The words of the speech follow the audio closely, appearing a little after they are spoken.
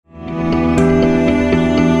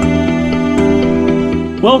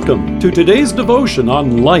Welcome to today's devotion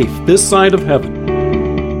on life this side of heaven.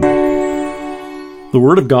 The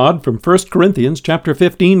Word of God from 1 Corinthians chapter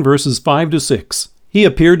 15, verses 5 to 6. He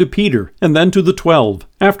appeared to Peter, and then to the 12.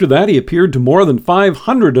 After that he appeared to more than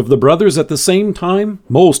 500 of the brothers at the same time,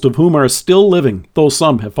 most of whom are still living, though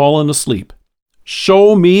some have fallen asleep.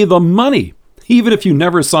 Show me the money! Even if you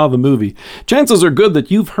never saw the movie, chances are good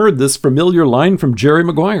that you've heard this familiar line from Jerry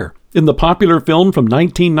Maguire. In the popular film from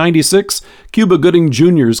 1996, Cuba Gooding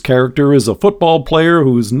Jr.'s character is a football player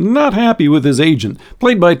who's not happy with his agent,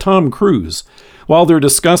 played by Tom Cruise. While they're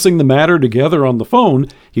discussing the matter together on the phone,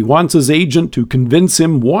 he wants his agent to convince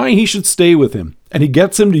him why he should stay with him, and he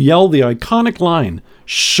gets him to yell the iconic line,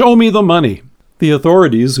 "Show me the money!" The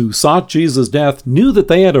authorities who sought Jesus' death knew that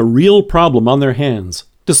they had a real problem on their hands.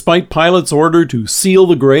 Despite Pilate's order to seal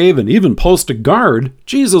the grave and even post a guard,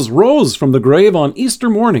 Jesus rose from the grave on Easter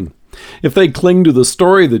morning. If they cling to the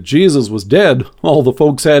story that Jesus was dead, all the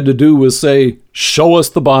folks had to do was say, "Show us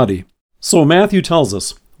the body." So Matthew tells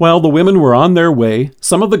us, while the women were on their way,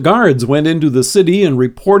 some of the guards went into the city and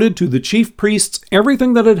reported to the chief priests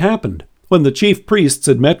everything that had happened. When the chief priests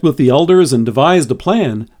had met with the elders and devised a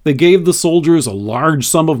plan, they gave the soldiers a large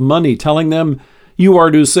sum of money, telling them, "You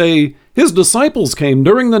are to say, 'His disciples came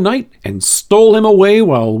during the night and stole him away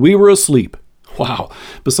while we were asleep.'" Wow!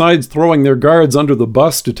 Besides throwing their guards under the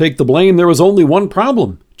bus to take the blame, there was only one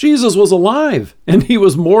problem. Jesus was alive, and he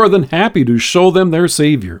was more than happy to show them their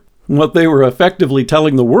Savior. What they were effectively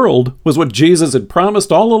telling the world was what Jesus had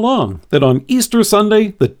promised all along, that on Easter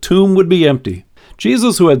Sunday the tomb would be empty.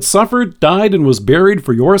 Jesus, who had suffered, died, and was buried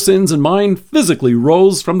for your sins and mine, physically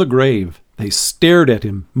rose from the grave. They stared at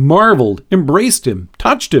him, marveled, embraced him,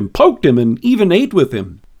 touched him, poked him, and even ate with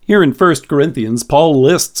him. Here in 1 Corinthians, Paul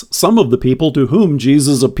lists some of the people to whom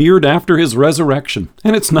Jesus appeared after his resurrection,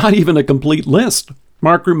 and it's not even a complete list.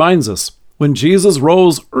 Mark reminds us, when Jesus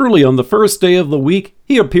rose early on the first day of the week,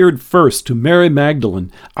 he appeared first to Mary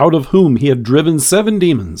Magdalene, out of whom he had driven 7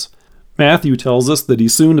 demons. Matthew tells us that he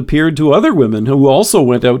soon appeared to other women who also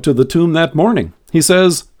went out to the tomb that morning. He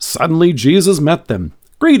says, "Suddenly Jesus met them.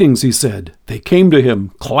 'Greetings,' he said. They came to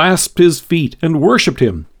him, clasped his feet, and worshipped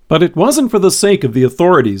him. But it wasn't for the sake of the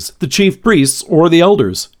authorities, the chief priests, or the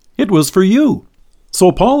elders. It was for you."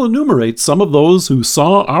 So Paul enumerates some of those who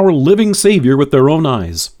saw our living Savior with their own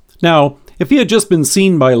eyes. Now, if he had just been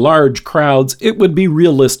seen by large crowds, it would be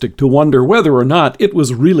realistic to wonder whether or not it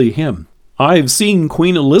was really him. I've seen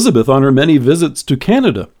Queen Elizabeth on her many visits to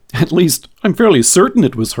Canada. At least, I'm fairly certain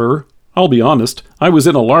it was her. I'll be honest, I was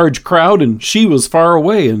in a large crowd and she was far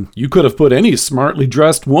away, and you could have put any smartly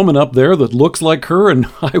dressed woman up there that looks like her and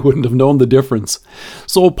I wouldn't have known the difference.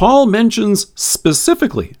 So Paul mentions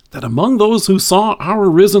specifically that among those who saw our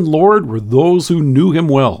risen Lord were those who knew him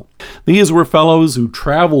well. These were fellows who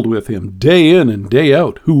traveled with him day in and day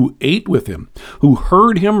out, who ate with him, who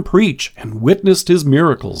heard him preach and witnessed his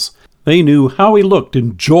miracles. They knew how he looked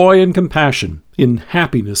in joy and compassion, in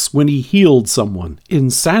happiness when he healed someone, in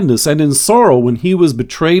sadness and in sorrow when he was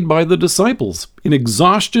betrayed by the disciples, in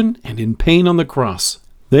exhaustion and in pain on the cross.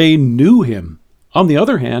 They knew him. On the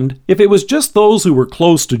other hand, if it was just those who were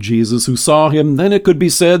close to Jesus who saw him, then it could be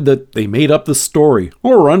said that they made up the story,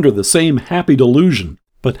 or were under the same happy delusion.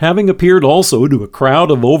 But having appeared also to a crowd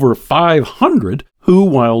of over 500, who,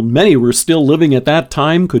 while many were still living at that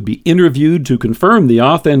time, could be interviewed to confirm the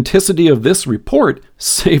authenticity of this report,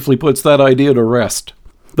 safely puts that idea to rest.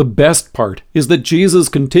 The best part is that Jesus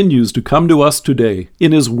continues to come to us today,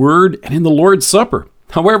 in his word and in the Lord's Supper.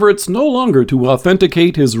 However, it's no longer to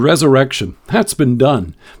authenticate his resurrection. That's been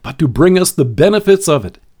done. But to bring us the benefits of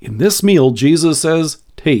it. In this meal, Jesus says,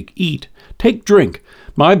 "Take, eat, take, drink.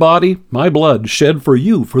 My body, my blood, shed for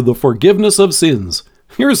you for the forgiveness of sins."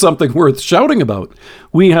 Here's something worth shouting about.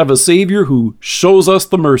 We have a Savior who shows us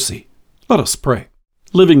the mercy. Let us pray.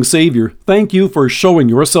 Living Savior, thank you for showing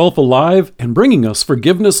yourself alive and bringing us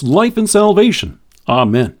forgiveness, life, and salvation.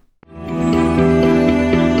 Amen.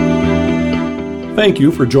 Thank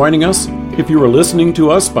you for joining us. If you are listening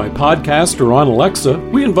to us by podcast or on Alexa,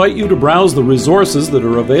 we invite you to browse the resources that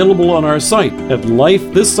are available on our site at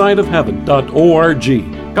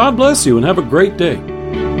lifethissideofheaven.org. God bless you and have a great day.